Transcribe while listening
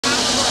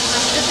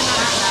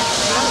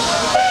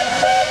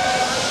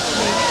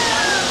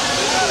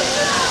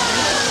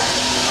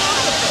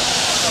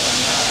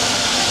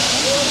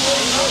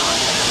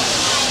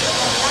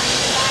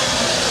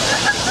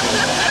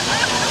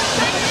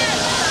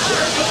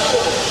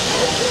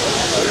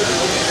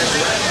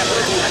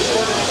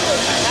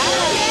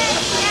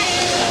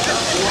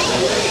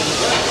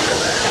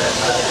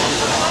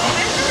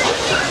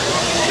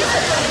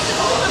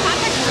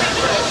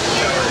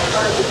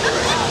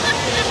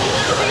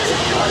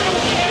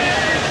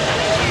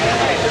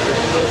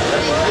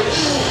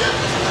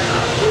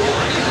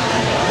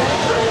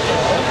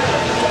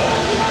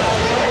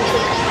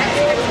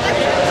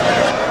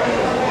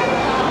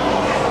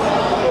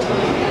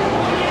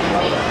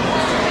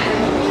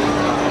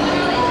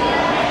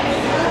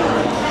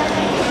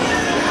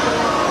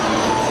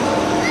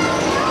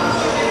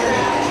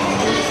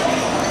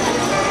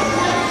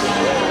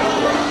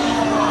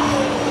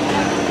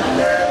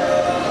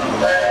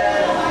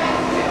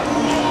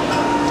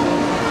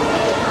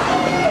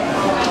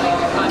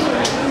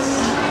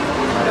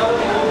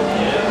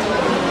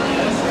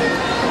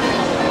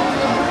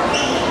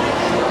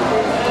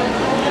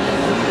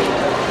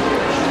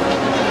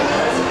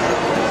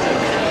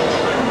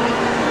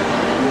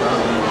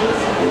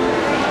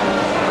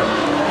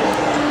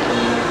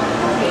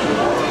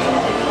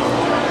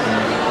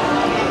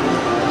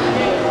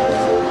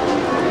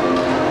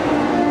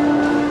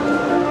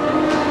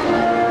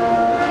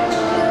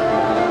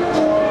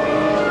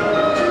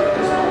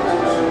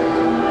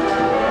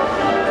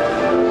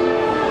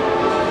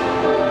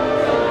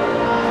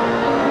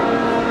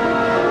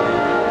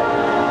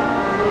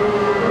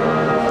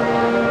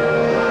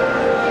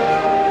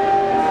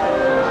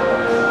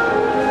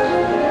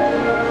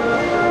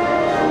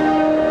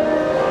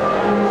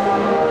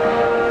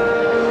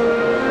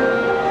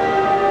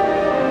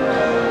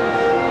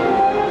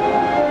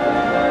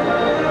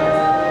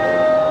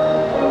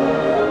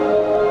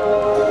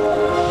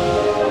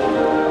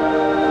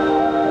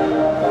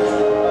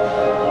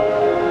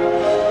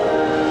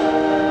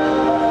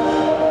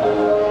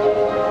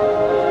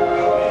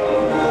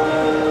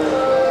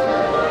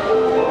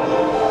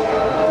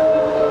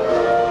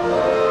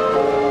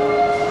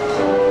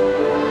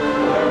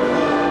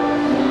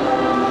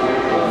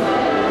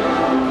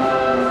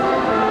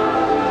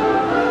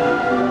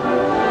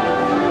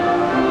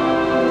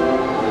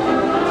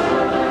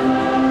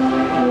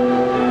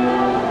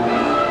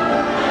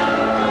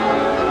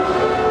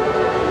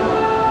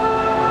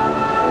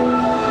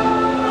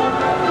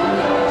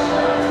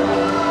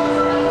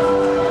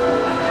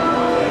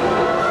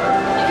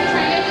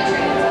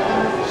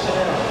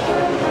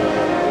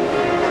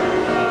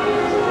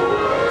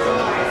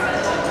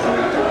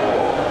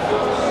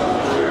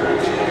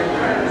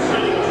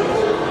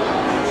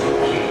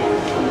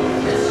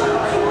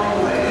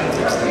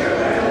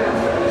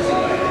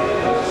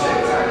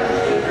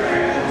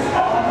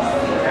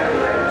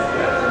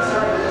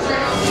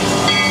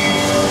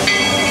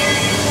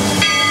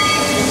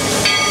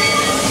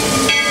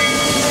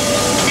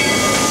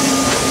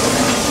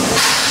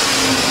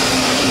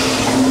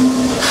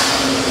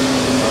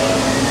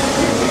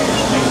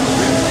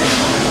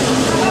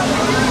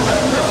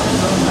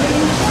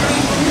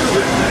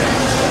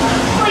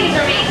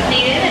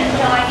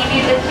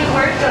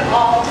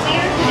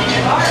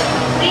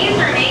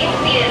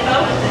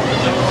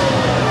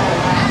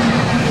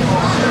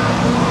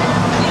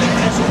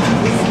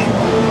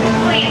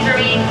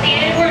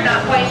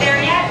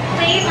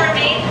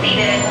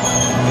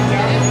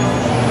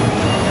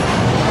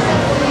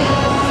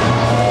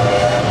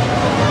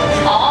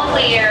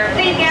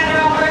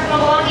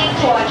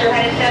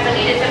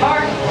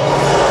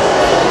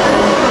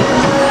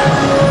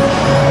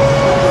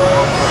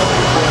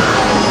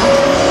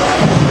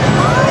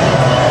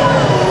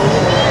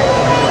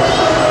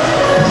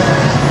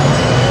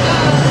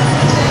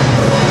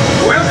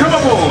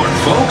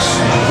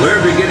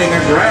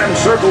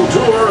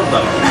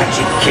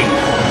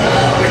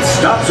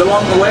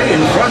along the way in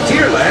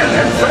Frontierland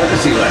and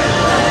Fantasyland.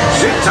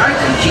 Sit tight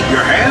and keep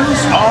your hands,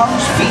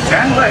 arms, feet,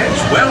 and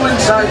legs well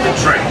inside the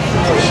train.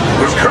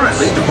 We're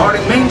currently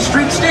departing Main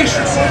Street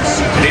Station.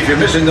 And if you're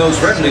missing those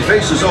friendly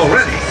faces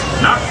already,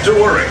 not to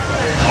worry.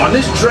 On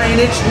this train,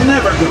 it's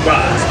never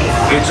goodbye.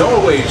 It's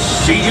always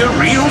see you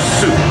real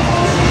soon.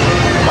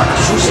 Para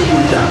su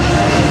seguridad,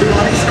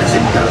 permanezca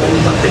sentado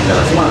y mantenga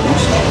las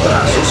manos,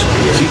 brazos,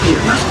 pies y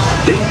piernas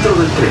dentro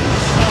del tren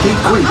y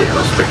cuide a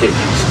los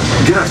pequeños.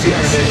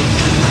 Gracias.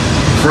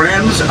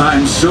 Friends,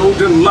 I'm so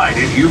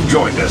delighted you've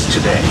joined us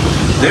today.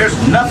 There's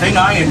nothing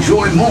I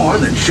enjoy more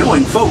than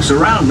showing folks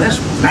around this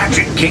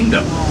magic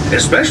kingdom,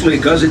 especially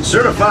because it's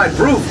certified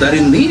proof that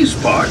in these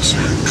parts,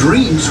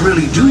 dreams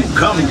really do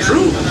come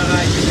true.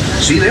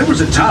 See, there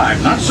was a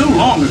time not so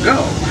long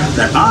ago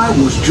that I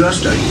was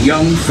just a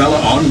young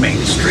fella on Main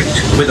Street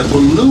with a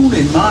balloon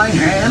in my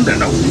hand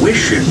and a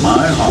wish in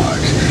my heart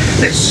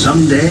that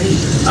someday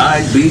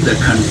I'd be the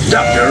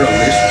conductor of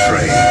this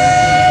train.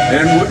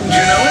 And wouldn't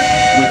you know it?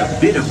 With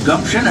a bit of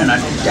gumption and a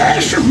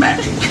dash of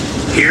magic,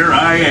 here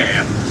I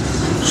am.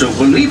 So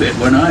believe it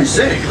when I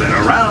say that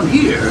around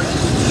here,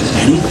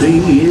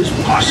 anything is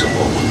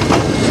possible.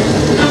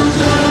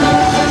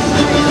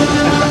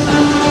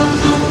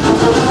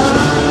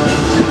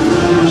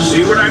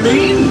 See what I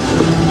mean?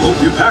 Hope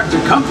you packed a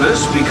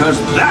compass, because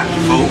that,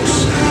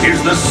 folks,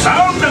 is the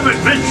sound of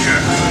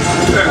adventure.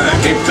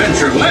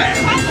 Adventureland,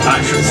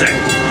 I should say.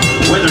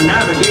 Whether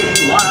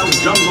navigating wild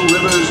jungle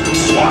rivers,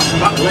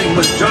 swashbuckling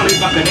with jolly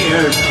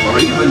buccaneers, or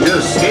even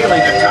just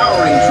scaling a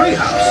towering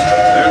treehouse,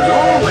 there's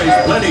always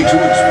plenty to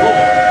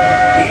explore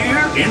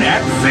here in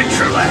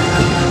Adventureland.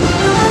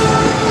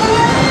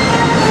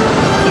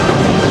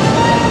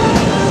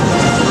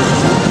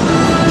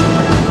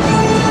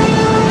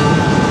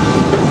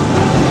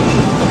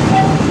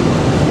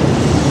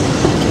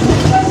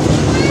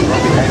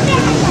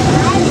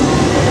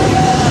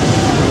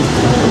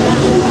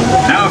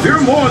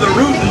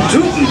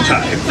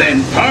 Type,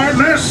 then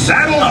partner,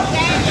 saddle up,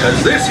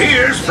 because this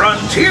here's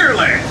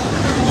Frontierland,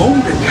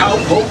 home to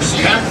cowpokes,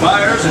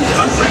 campfires, and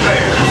country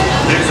bears.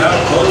 This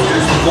outpost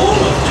is full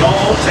of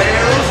tall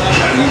tales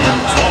and even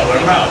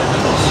taller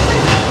mountains.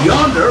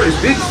 Yonder is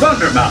Big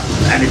Thunder Mountain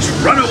and its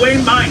runaway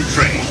mine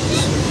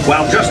trains,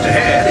 while just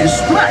ahead is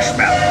Splash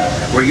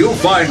Mountain, where you'll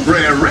find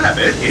Brer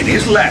Rabbit in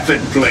his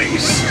laughing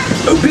place.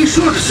 Oh, be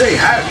sure to say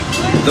howdy.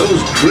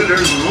 Those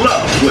critters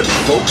love when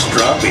folks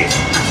drop in.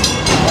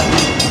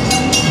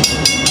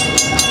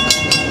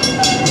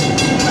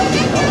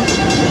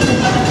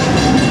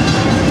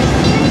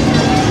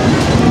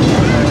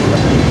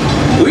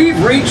 We've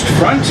reached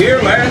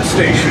Frontierland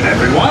Station,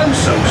 everyone,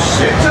 so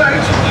sit tight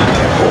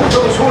and hold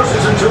those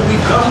horses until we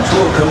come to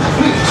a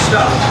complete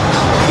stop.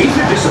 If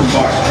you're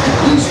disembarking,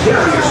 please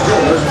carry your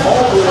strollers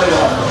all the way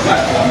off the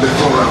platform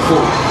before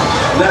unfolding.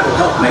 That'll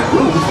help make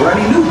room for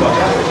any new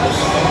buccaneers.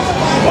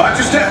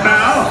 Watch your step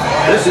now.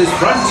 This is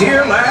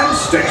Frontierland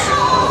Station.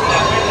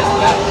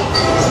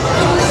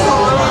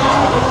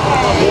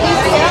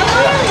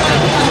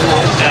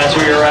 As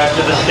we arrive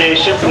to the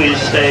station, please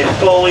stay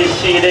fully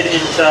seated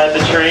inside the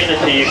train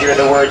until you hear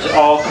the words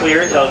 "all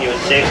clear" telling you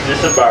it's safe to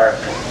disembark.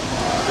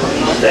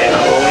 Please stay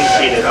fully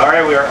seated.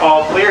 Alright, we are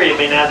all clear. You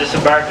may now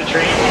disembark the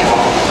train.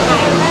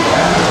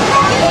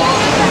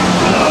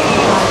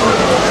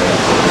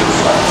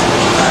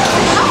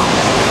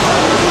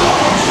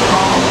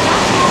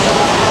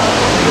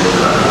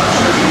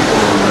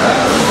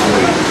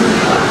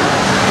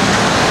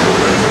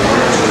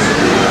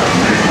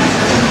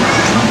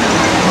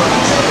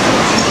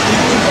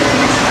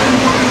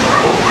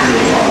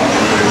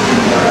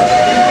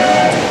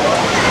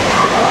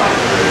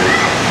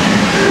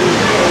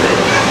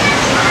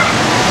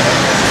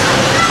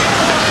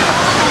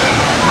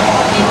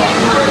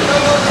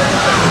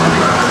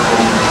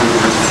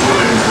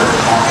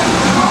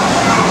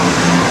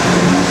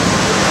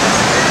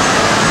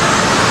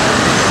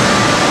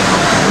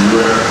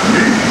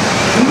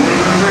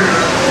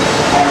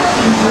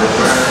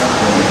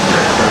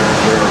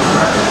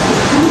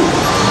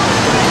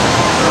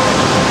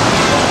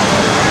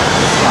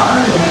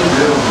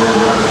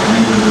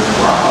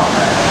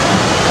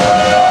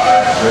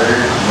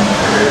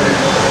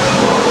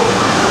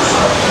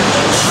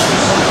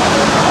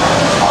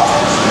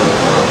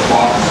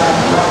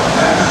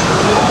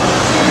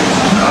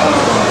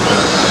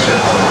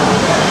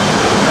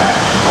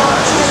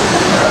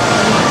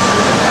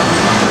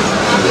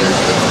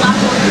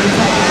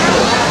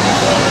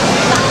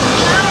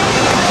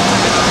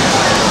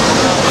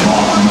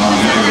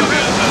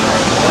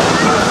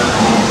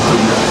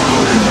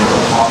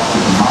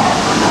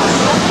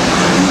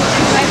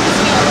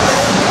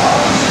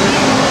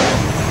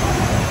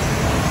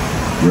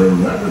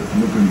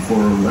 Looking for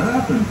a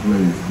laughing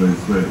place, they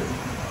say.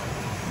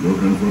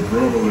 Looking for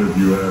trouble, if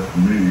you ask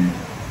me.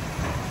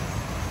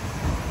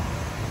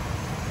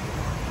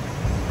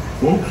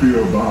 Folks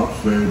hereabouts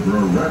say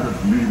Brer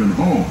Rabbit's leaving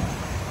home.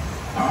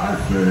 I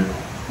say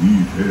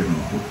he's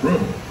heading for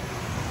trouble.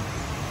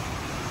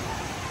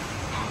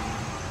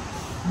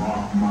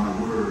 Mark my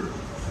words,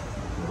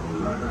 Brer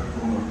Rabbit.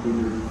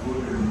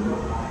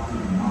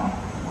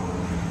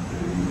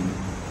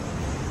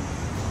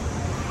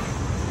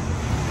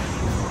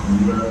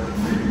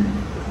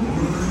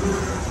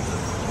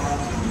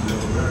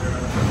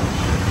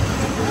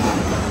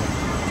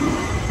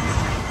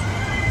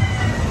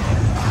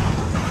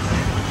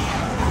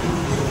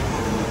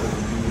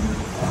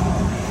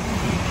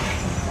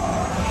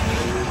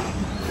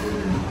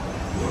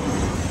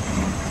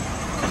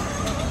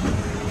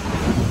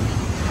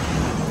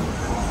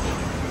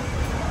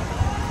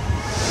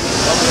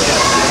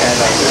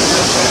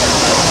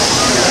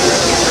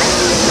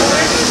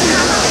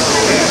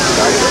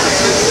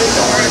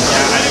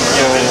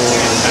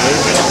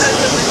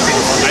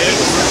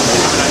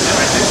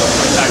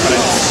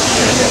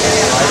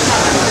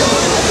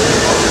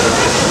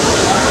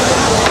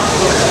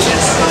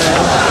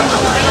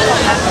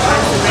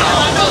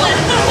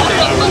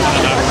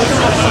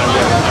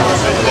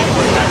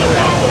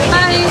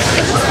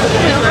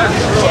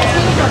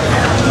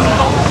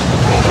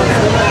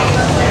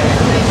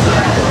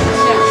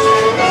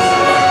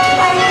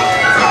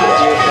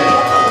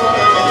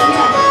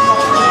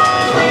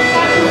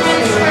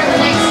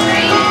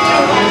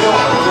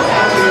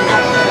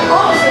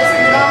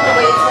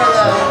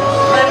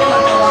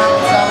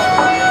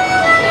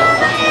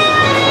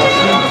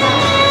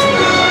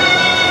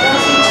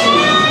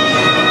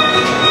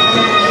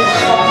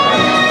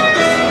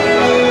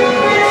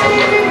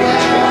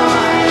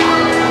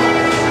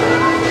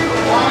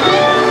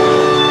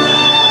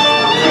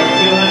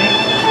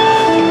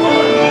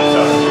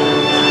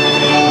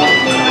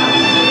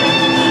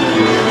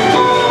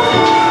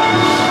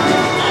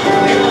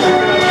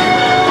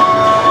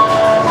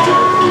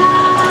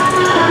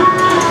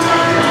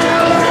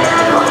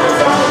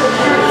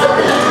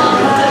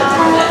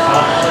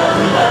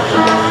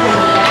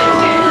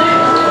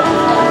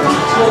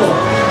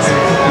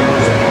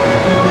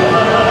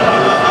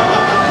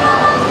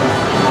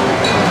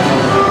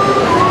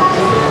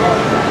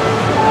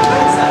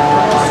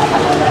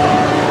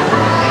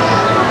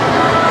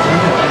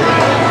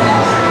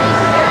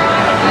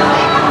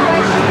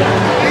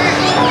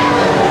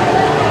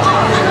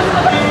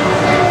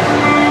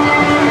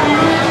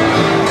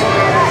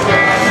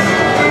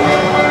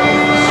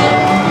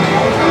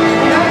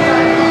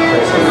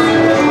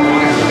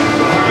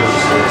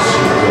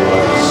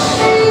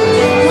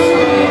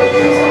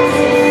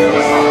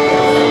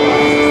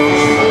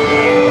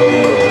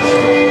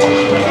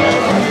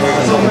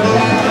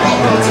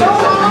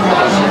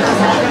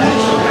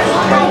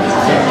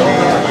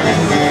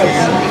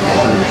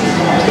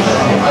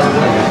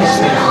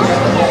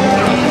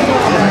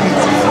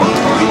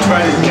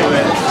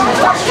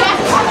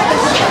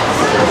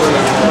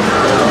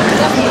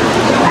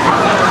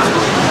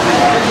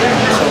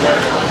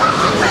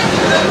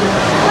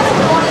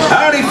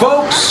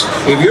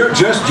 If you're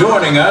just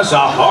joining us, a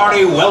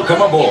hearty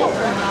welcome aboard.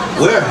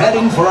 We're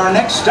heading for our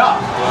next stop,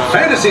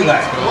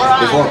 Fantasyland,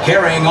 before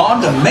carrying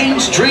on to Main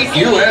Street,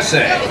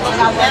 USA.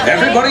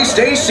 Everybody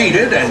stay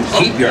seated and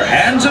keep your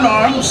hands and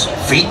arms,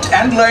 feet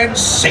and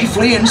legs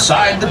safely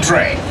inside the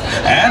train.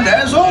 And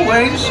as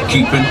always,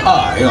 keep an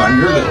eye on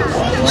your little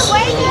ones.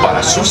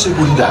 Para su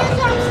seguridad,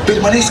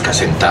 permanezca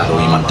sentado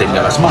y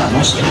mantenga las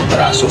manos,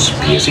 brazos,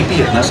 pies y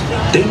piernas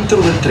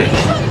dentro del tren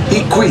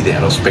y cuide a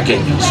los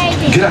pequeños.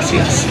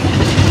 Gracias.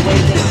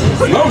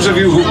 Those of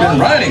you who've been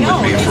riding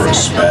with me for a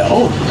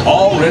spell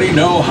already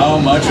know how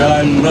much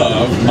I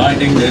love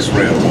minding this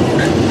railroad.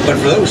 But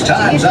for those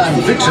times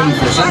I'm fixing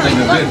for something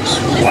a bit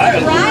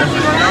wilder,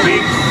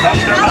 Big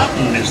Thunder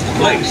Mountain is the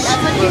place.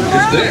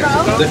 Because there,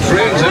 the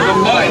trains have a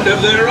mind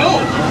of their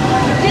own.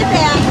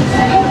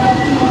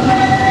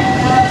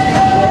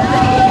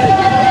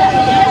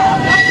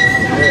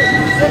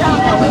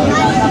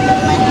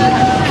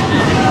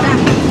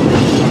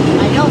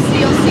 I know, so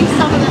you'll see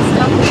some of the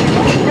stuff.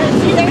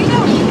 See, there you go.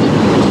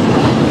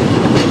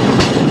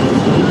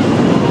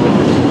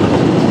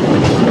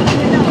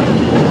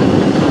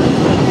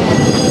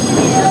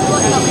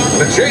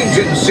 The change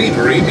in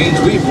scenery means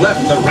we've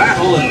left the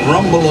rattle and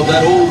rumble of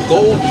that old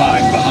gold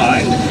mine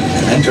behind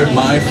and entered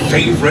my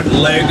favorite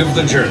leg of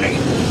the journey.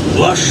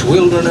 Lush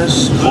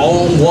wilderness,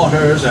 calm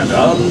waters, and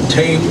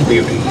untamed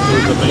beauty.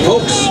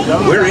 Folks,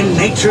 we're in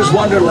nature's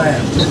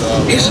wonderland.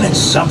 Isn't it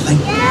something?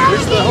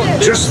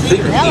 Just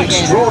think of the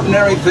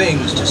extraordinary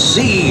things to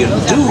see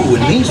and do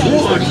in these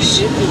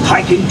woods.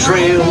 Hiking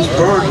trails,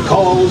 bird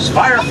calls,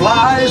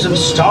 fireflies, and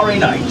starry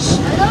nights.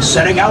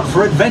 Setting out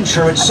for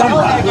adventure at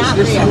sunrise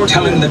and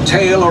telling the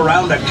tale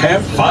around a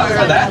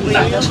campfire that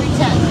night.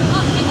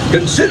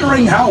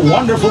 Considering how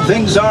wonderful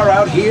things are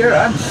out here,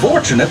 I'm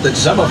fortunate that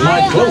some of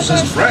my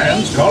closest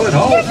friends call it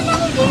home.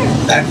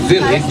 That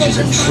village is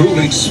a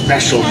truly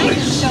special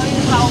place.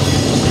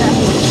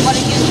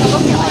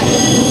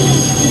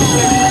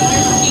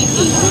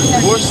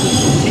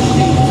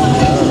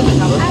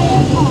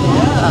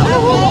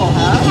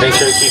 Make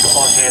sure to keep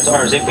all hands,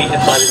 arms, and feet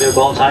inside the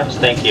vehicle at all times.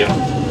 Thank you.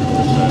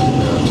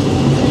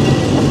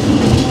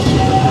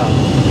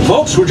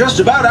 Folks, we're just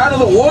about out of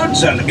the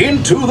woods and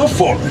into the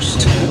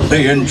forest.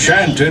 The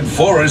enchanted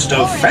forest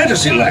of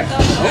Fantasyland,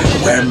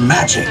 where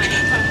magic...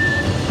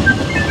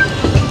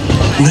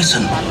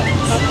 Listen.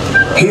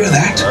 Hear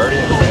that?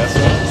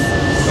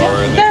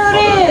 There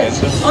it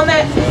is! On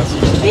that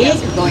big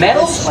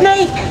metal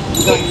snake!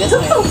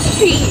 Oh,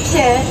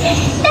 Peter,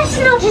 that's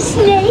not a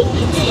snake.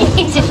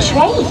 It's a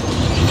train.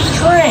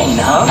 Train,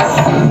 huh?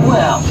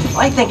 Well,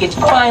 I think it's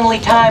finally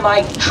time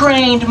I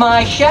trained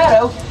my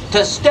shadow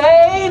to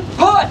stay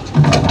put!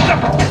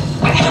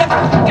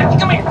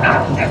 Come here!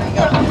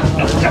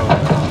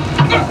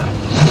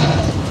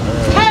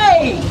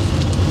 Hey!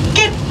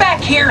 Get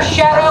back here,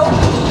 Shadow!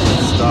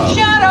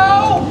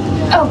 Shadow!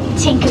 Oh,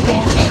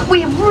 Tinkerbell,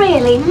 we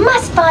really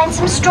must find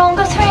some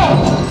stronger thread.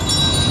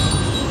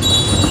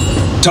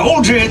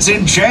 Told you it's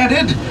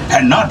enchanted,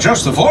 and not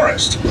just the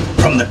forest.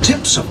 From the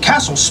tips of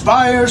castle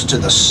spires to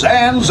the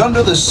sands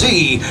under the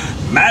sea,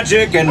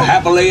 magic and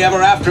happily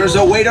ever afters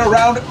await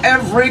around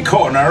every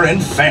corner in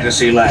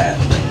Fantasyland.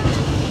 You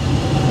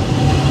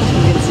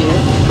can see her.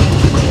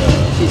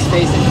 She's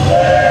facing.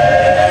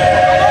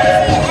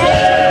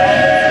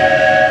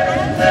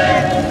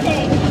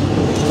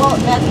 Well,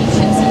 that you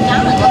should sit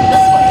down and look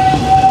this way.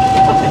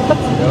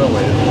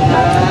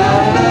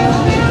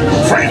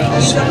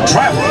 Friends,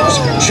 travelers,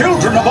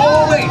 children of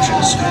all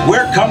ages,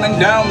 we're coming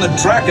down the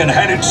track and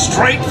headed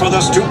straight for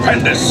the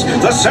stupendous,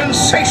 the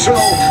sensational,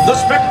 the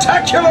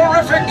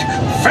spectacularific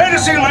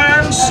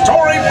Fantasyland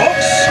Storybook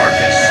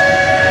Circus.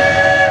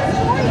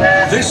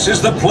 This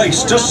is the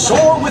place to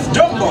soar with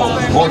Dumbo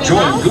or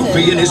join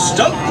Goofy in his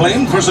stunt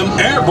plane for some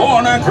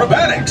airborne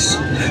acrobatics.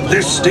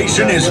 This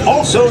station is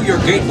also your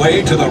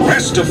gateway to the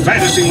rest of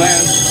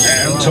Fantasyland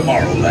and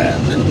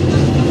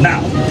Tomorrowland. Now,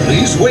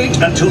 please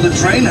wait until the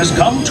train has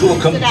come to a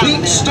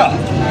complete stop.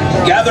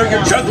 Gather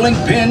your juggling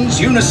pins,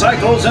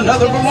 unicycles, and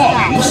other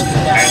belongings,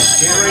 and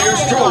carry your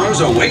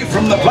strollers away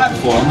from the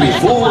platform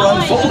before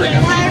unfolding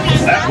them.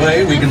 That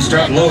way, we can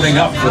start loading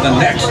up for the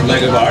next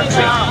leg of our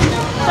trip.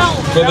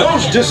 For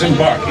those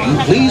disembarking,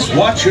 please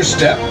watch your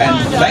step, and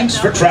thanks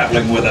for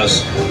traveling with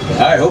us.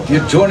 I hope you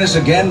join us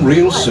again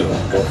real soon.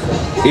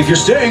 If you're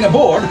staying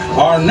aboard,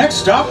 our next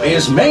stop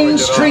is Main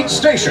Street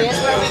Station.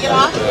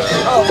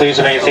 Please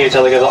remain seated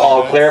until they get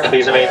all clear.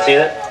 Please remain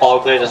seated. All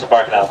clear,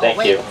 disembark now.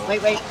 Thank you.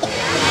 Wait.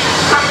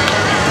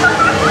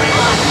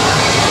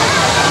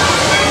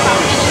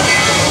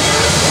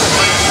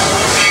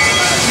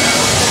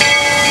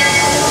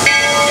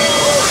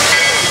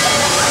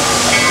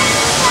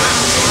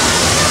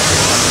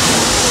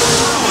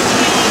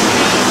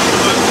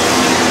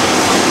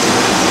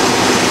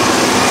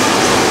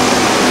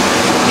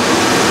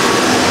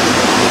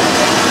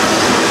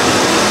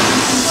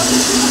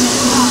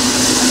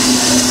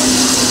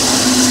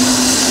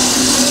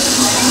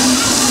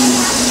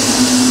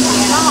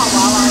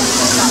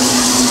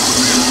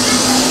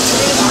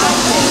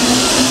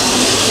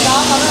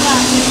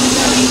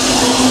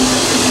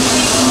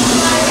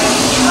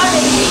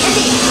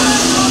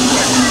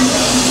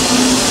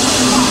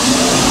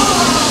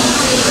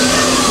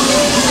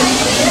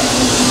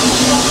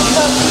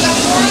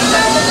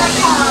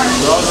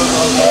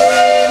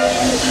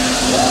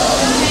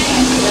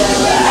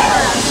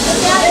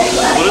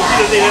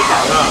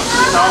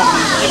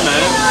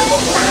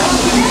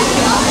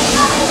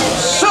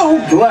 So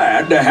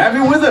glad to have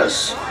you with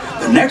us.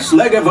 The next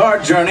leg of our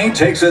journey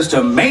takes us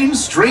to Main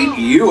Street,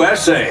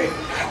 USA.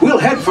 We'll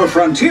head for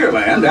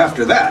Frontierland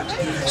after that.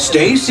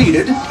 Stay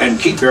seated and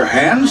keep your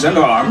hands and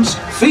arms,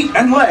 feet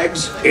and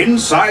legs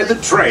inside the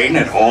train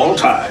at all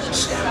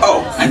times.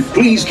 Oh, and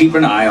please keep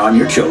an eye on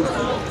your children.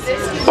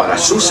 Para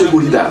su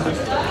seguridad,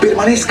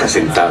 permanezca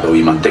sentado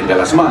y mantenga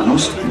las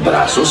manos,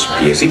 brazos,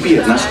 pies y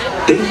piernas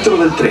dentro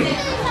del tren.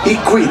 Y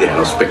cuide a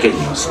los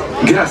pequeños.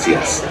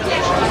 Gracias.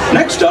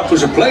 Next up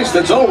is a place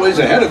that's always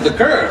ahead of the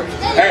curve,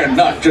 and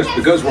not just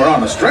because we're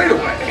on a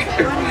straightaway.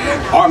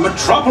 Our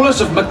metropolis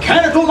of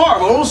mechanical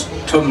marvels,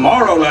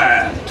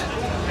 Tomorrowland.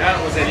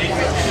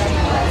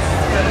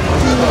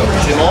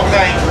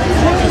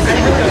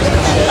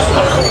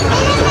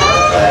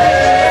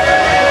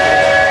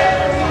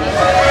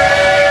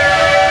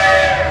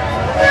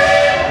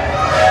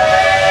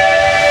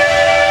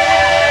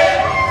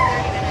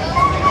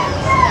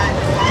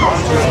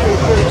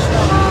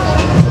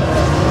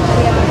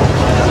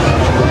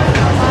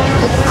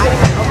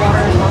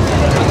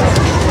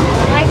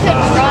 I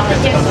couldn't drop it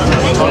just feed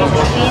it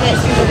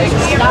through the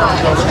stop.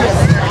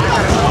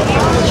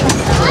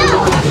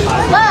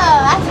 Whoa,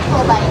 that's a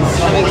cool bike.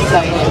 I'm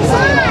excited.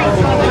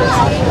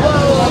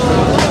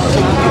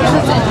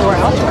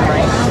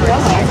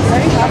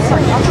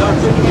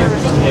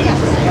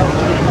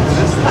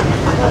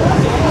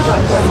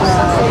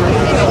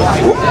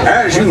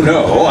 As you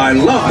know, I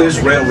love this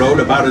railroad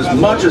about as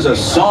much as a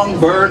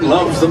songbird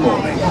loves the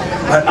morning.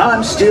 But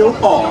I'm still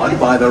awed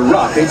by the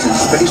rockets in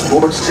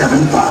Spaceport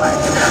 75.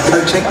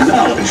 The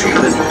technology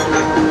that...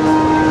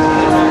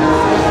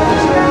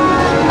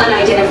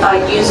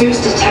 Unidentified users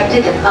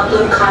detected in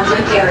upload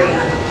contact area.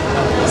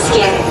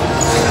 Scanning.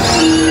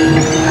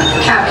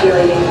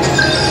 Calculating.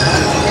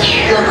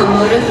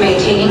 Locomotive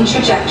maintaining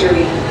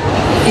trajectory.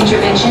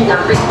 Intervention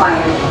not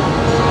required.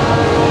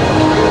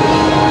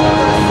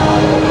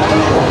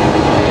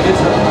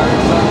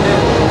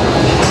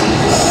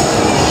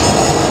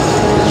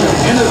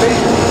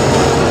 Innovation.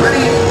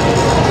 Ready.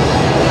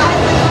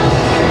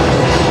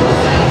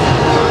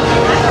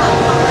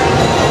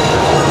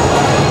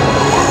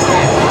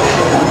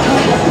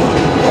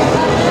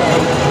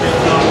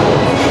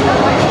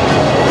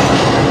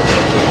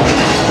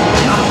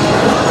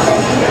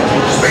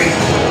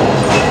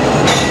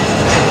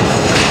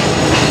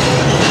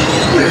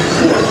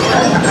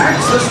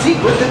 That's the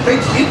secret that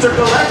makes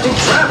intergalactic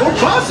travel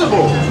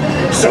possible.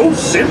 So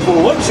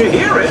simple once you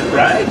hear it,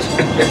 right?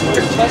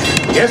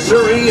 Yes,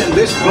 sirree, in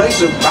this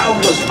place of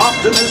boundless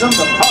optimism,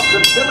 the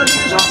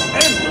possibilities are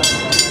endless.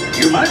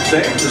 You might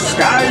say the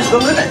sky's the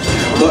limit,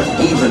 but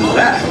even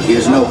that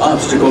is no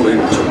obstacle in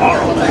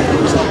Tomorrowland.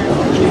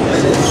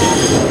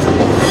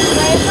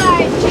 If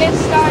I just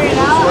started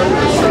out,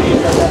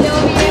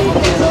 they'll be able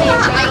to stay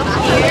right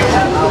here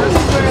for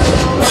a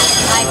little while.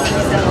 I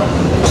think so.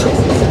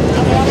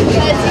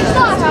 Because you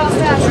saw how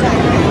fast I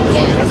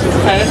can.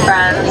 Hey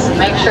friends,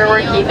 make sure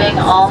we're keeping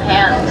all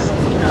hands,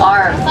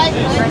 arms,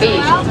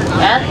 feet,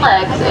 and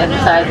legs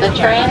inside the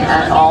train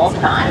at all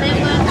times.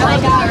 I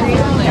got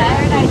really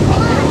tired. I jumped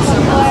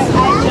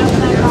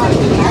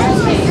on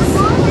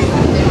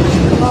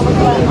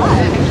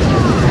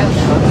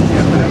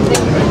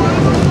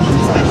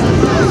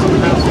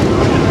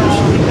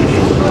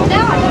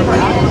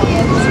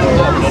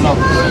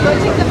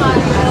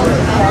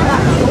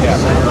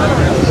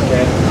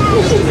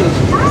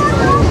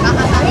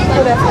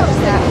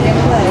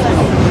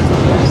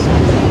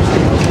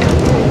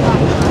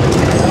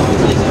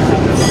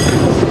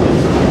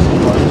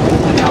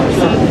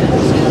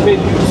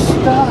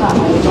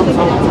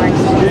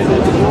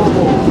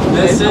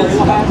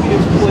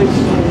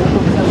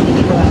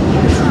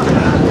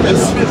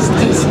This is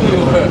Disney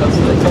World.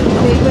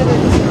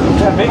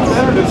 Yeah, make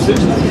better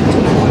decisions.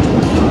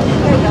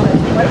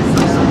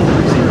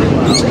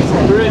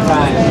 Good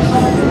times.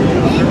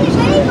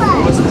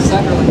 What's the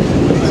second one?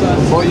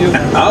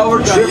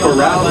 Our trip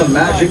around the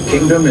Magic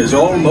Kingdom is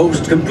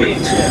almost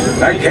complete.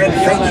 I can't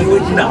thank you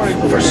enough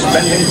for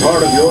spending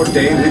part of your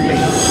day with me.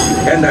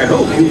 And I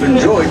hope you've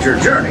enjoyed your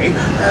journey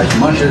as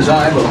much as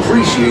I've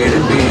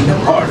appreciated being a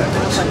part of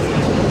it.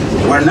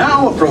 We're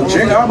now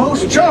approaching our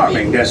most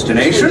charming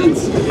destination,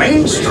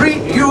 Main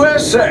Street,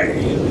 USA.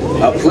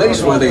 A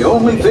place where the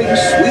only thing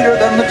sweeter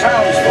than the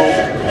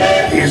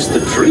townsfolk is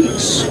the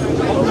treats.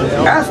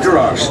 After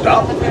our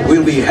stop,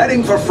 we'll be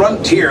heading for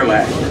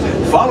Frontierland,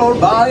 followed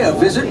by a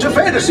visit to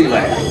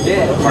Fantasyland.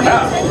 For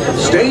now,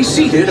 stay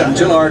seated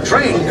until our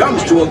train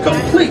comes to a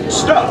complete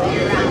stop.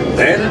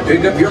 Then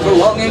pick up your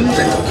belongings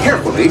and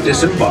carefully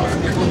disembark.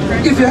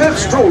 If you have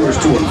strollers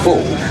to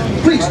unfold,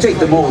 please take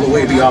them all the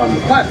way beyond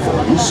the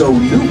platform so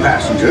new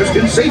passengers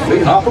can safely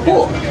hop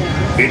aboard.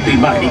 It'd be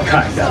mighty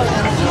kind of you.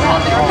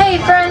 Hey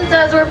friends,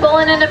 as we're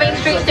pulling into Main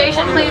Street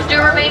Station, please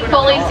do remain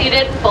fully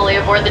seated, fully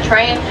aboard the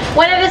train.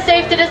 When it is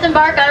safe to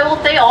disembark, I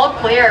will say all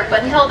clear,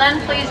 but until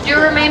then, please do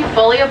remain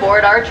fully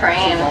aboard our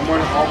train. I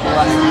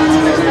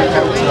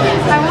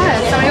was.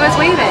 Somebody was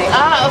waving.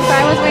 Oh, so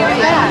I was waving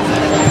back.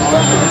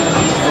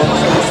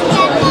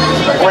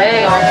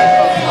 Wait.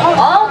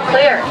 All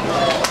clear.